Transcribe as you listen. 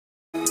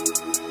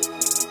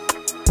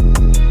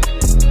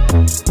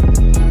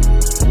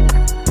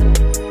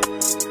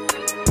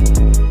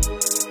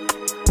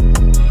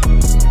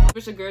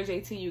It's your girl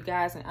JT, you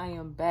guys, and I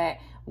am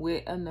back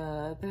with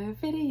another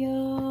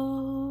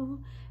video.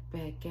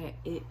 Back at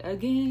it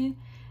again.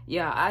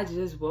 Yeah, I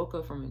just woke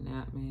up from a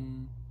nap,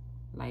 man.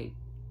 Like,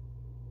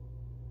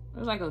 it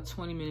was like a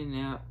 20-minute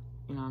nap.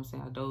 You know what I'm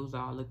saying? I dozed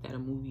off, looked at a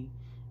movie.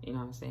 You know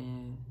what I'm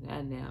saying?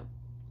 That nap,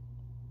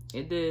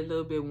 it did a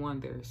little bit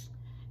wonders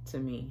to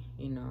me,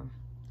 you know.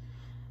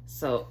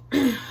 So,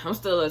 I'm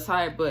still a little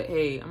tired, but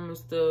hey, I'm gonna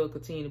still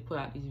continue to put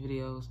out these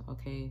videos,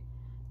 okay?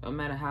 No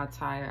matter how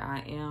tired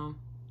I am,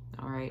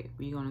 all right,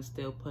 we're gonna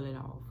still pull it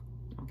off,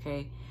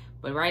 okay?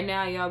 But right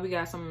now, y'all, we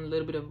got some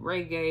little bit of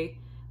reggae.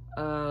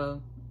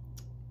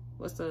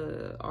 What's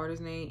the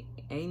artist name?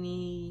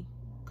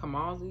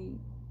 KAMOZE.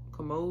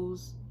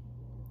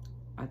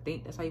 I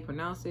think that's how you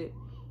pronounce it.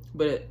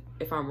 But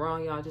if I'm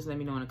wrong, y'all, just let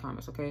me know in the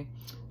comments, okay?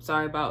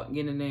 Sorry about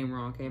getting the name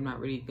wrong, okay? I'm not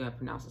really good at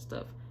pronouncing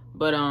stuff.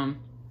 But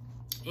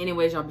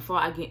anyways, y'all, before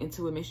I get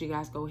into it, make sure you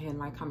guys go ahead and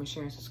like, comment,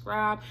 share, and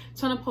subscribe.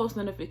 Turn on post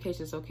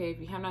notifications, okay? If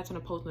you have not turned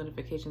on post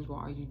notifications, what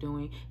are you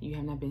doing? You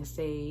have not been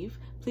saved.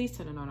 Please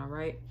turn it on, all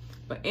right?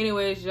 But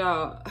anyways,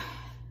 y'all,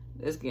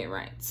 let's get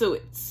right to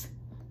it.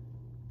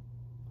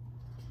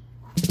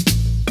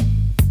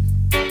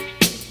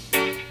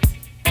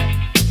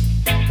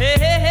 Hey,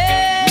 hey,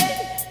 hey.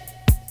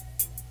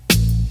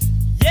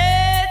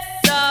 Yes,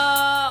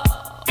 sir.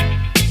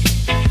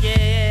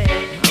 Yeah.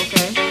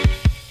 Okay.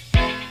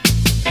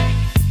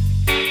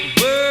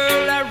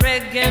 World of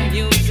reggae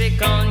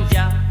music on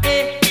ya.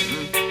 Hey.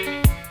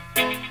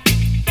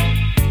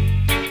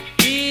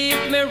 Keep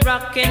me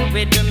rocking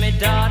with me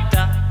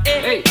daughter.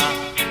 Hey.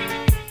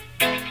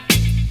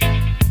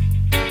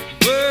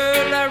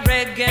 World of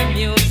reggae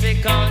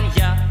music on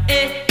ya.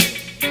 Hey.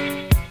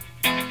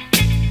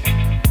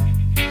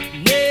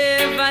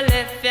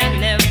 Left you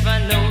never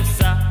know,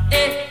 sir.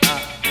 Hey.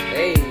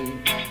 Hey.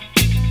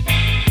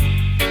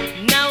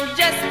 Now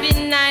just be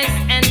nice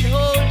and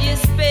hold your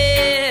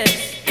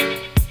space.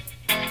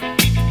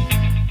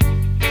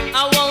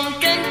 I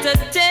won't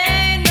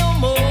entertain no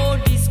more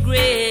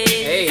disgrace.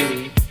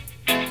 Hey.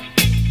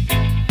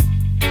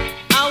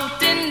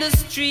 Out in the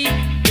street,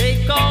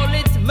 they call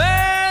it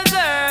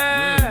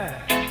murder.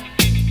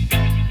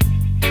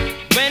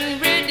 When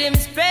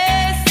rhythm's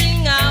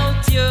passing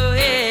out your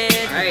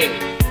head.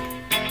 Right.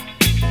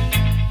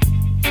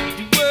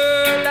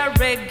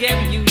 Reggae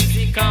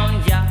music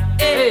on ya,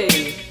 hey.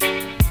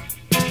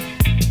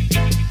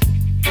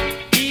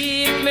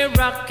 Keep me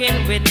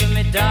rocking with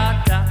me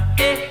daughter,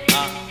 hey.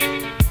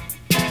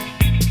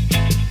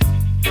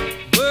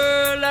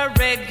 World of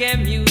reggae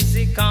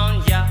music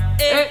on ya,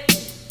 hey.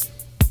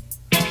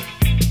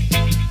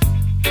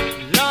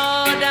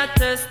 Lord, I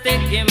thirsty,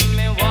 give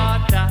me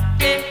water,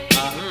 hey.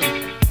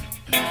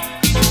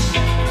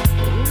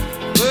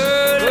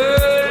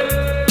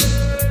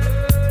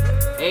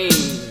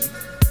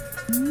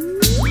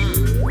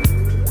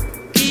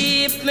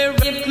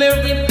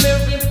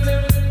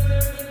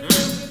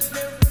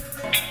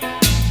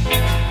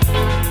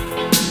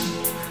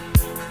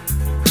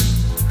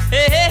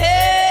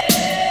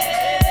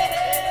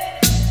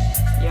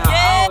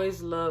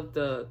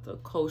 The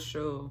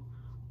cultural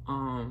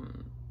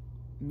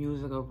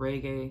music of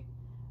reggae.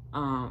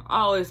 I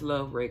always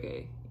love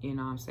reggae, you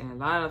know what I'm saying? A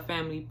lot of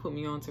family put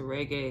me on to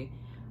reggae.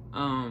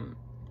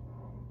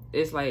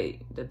 It's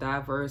like the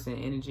diverse and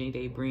energy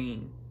they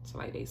bring to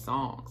like their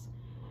songs.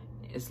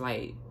 It's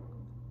like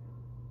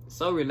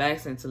so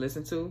relaxing to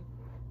listen to,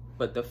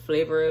 but the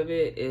flavor of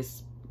it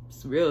is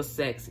real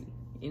sexy,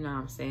 you know what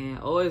I'm saying?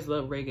 Always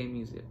love reggae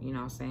music, you know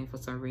what I'm saying, for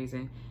some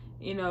reason.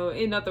 You know,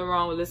 ain't nothing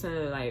wrong with listening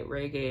to like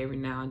reggae every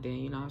now and then,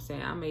 you know what I'm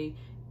saying? I may,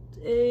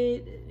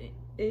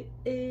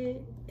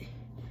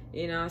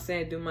 you know what I'm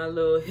saying, do my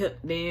little hip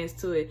dance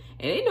to it.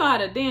 And they know how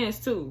to dance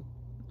too,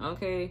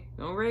 okay?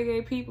 Them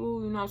reggae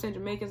people, you know what I'm saying,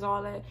 Jamaicans,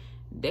 all that,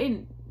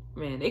 man,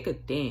 they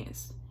could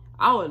dance.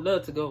 I would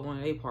love to go to one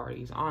of their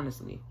parties,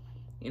 honestly.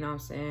 You know what I'm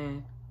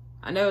saying?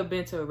 I never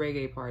been to a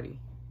reggae party.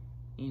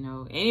 You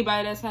know,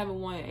 anybody that's having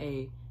one,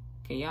 hey,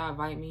 can y'all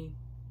invite me?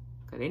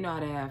 Because they know how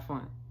to have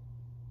fun.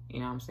 You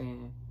know what I'm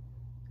saying?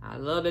 I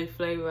love their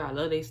flavor. I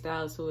love their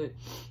style to it.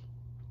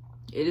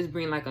 It just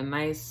brings like a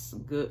nice,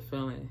 good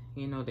feeling.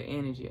 You know, the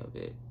energy of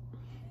it.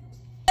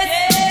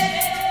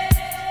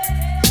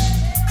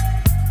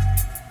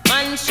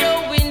 Man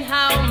showing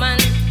how man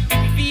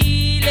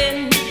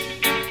feeling.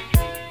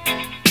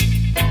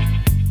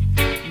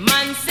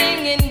 Man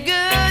singing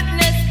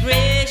goodness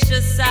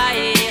gracious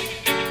I.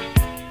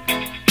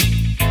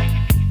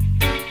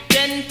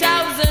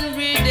 10,000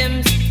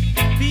 rhythms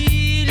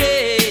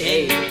feeling.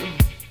 Hey.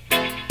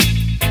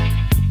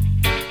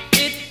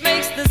 It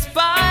makes the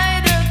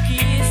spider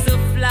keys to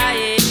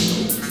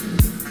flying.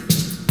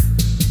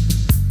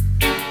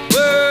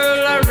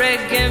 World of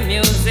reggae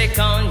music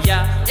on ya,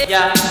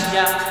 yeah,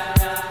 yeah.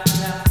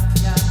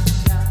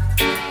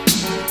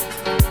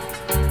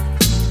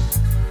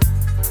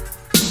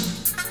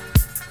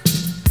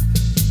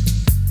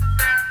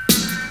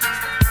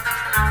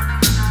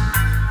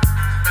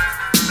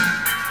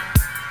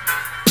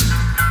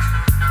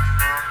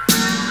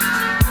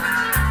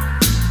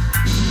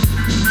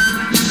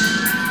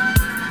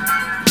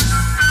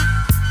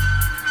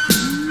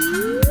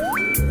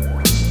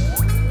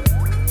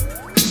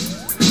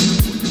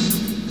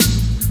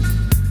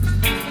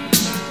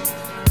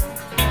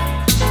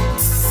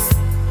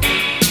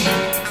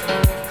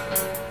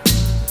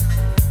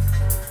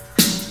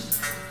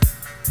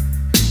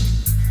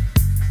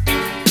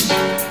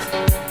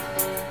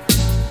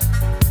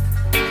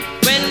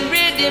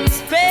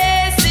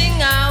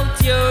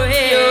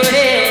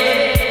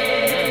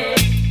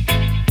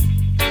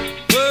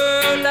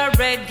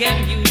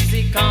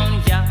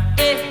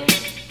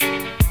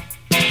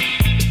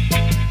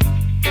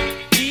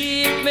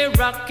 me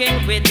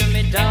rocking with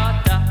me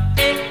daughter.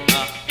 Hey,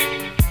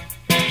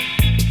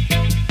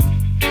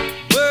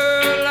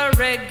 world of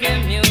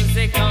reggae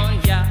music on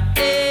ya.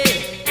 Hey,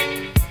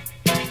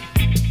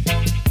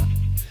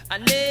 I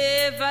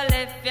never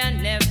left ya,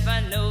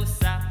 never know,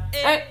 sir.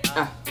 Hey,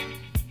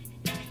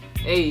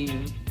 hey.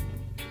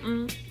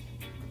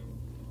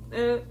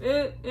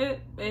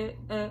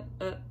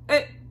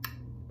 Hey.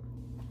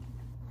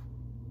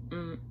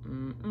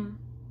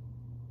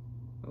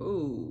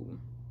 Ooh,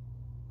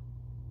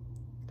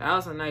 that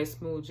was a nice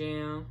smooth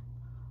jam.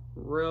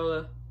 Real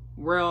a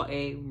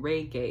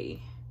reggae.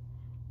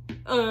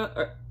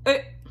 I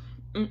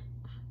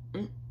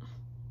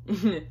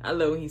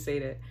love when he say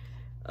that.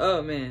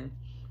 Oh man,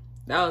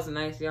 that was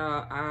nice,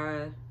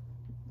 y'all.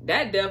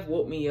 That def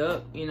woke me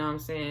up. You know what I'm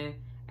saying?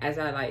 As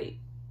I like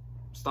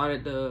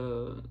started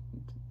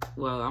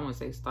well, I want to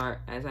say start,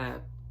 as I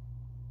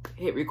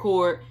hit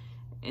record,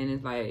 and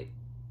it's like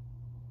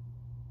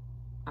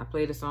I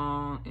played a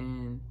song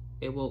and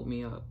it woke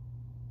me up,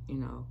 you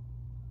know.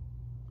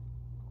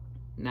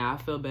 Now I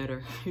feel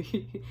better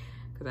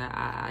because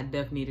I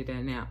definitely needed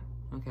that nap.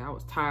 Okay, I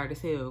was tired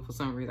as hell for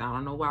some reason. I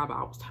don't know why, but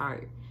I was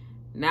tired.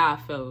 Now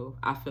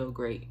I feel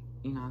great,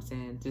 you know what I'm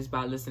saying, just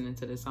by listening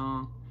to the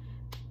song.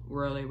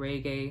 Really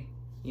reggae,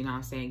 you know what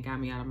I'm saying, got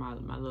me out of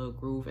my little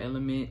groove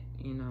element,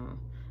 you know.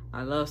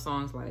 I love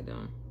songs like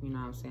them, you know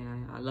what I'm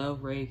saying. I love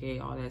reggae,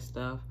 all that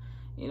stuff.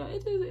 You know,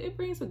 it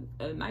brings a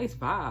nice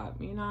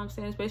vibe, you know what I'm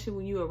saying? Especially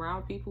when you're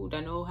around people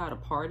that know how to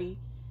party,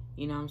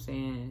 you know what I'm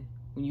saying?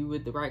 When you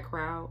with the right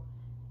crowd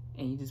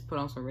and you just put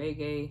on some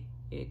reggae,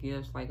 it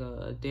gives like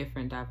a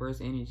different,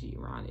 diverse energy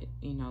around it,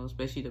 you know,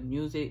 especially the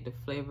music, the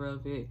flavor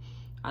of it.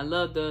 I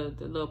love the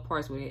little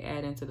parts where they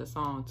add into the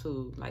song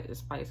too, like to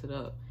spice it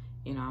up,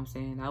 you know what I'm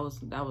saying? That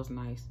was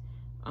nice.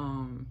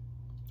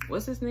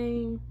 What's his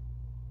name?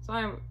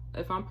 Sorry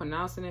if I'm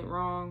pronouncing it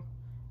wrong.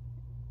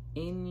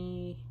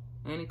 KAMOZE,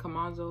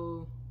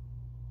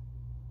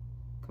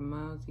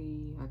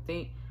 I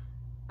think.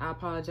 I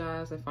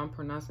apologize if I'm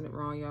pronouncing it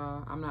wrong,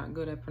 y'all. I'm not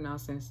good at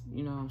pronouncing,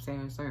 you know what I'm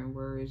saying, certain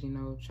words, you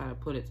know, try to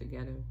put it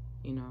together,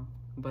 you know.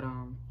 But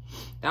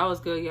that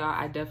was good, y'all.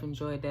 I definitely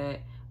enjoyed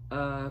that.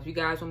 If you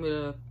guys want me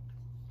to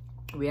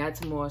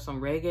react to some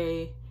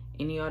reggae,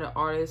 any other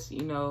artists,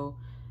 you know,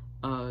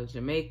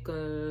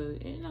 Jamaica,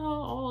 you know,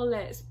 all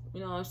that, you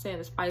know what I'm saying,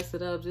 to spice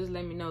it up, just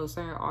let me know.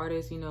 Certain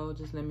artists, you know,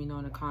 just let me know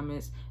in the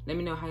comments. Let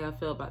me know how y'all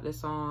feel about this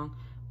song.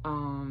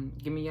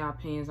 Give me y'all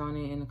opinions on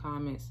it in the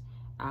comments,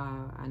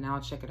 and I'll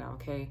check it out,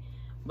 okay?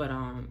 But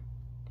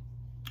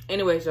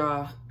anyways,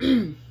 y'all,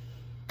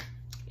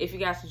 if you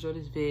guys enjoyed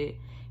this vid,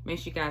 make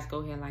sure you guys go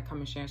ahead and like,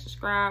 comment, share, and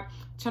subscribe.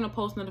 Turn on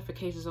post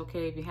notifications,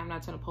 okay? If you have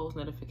not turned on post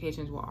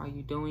notifications, what are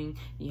you doing?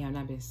 You have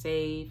not been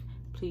saved,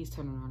 please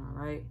turn it on, all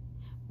right?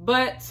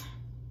 But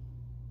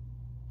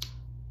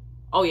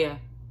oh yeah,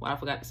 what I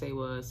forgot to say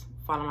was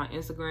follow my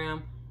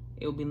Instagram.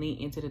 It will be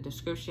linked into the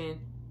description.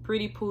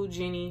 Pretty Pooh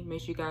Jenny.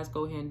 Make sure you guys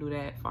go ahead and do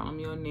that. Follow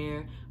me on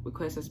there.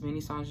 Request as many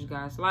songs you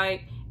guys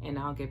like, and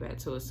I'll get back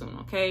to it soon,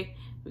 okay?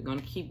 We're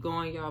gonna keep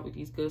going, y'all, with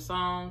these good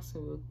songs.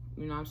 So,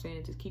 you know what I'm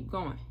saying? Just keep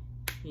going.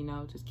 You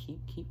know, just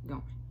keep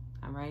going.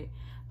 All right?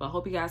 But I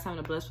hope you guys having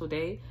a blissful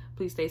day.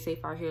 Please stay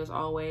safe out here as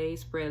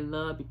always. Spread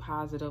love, be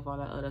positive, all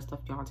that other stuff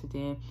y'all to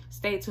do.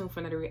 Stay tuned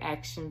for another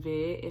reaction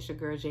vid. It's your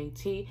girl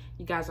JT.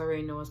 You guys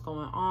already know what's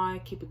going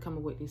on. Keep it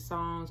coming with these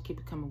songs.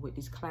 Keep it coming with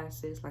these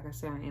classics. Like I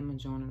said, I am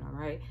enjoying it, all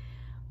right?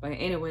 But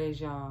anyways,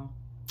 y'all,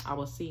 I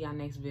will see y'all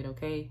next vid,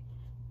 okay?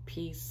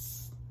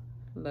 Peace,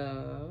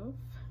 love.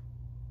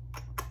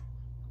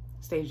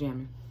 Stay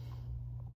jamming.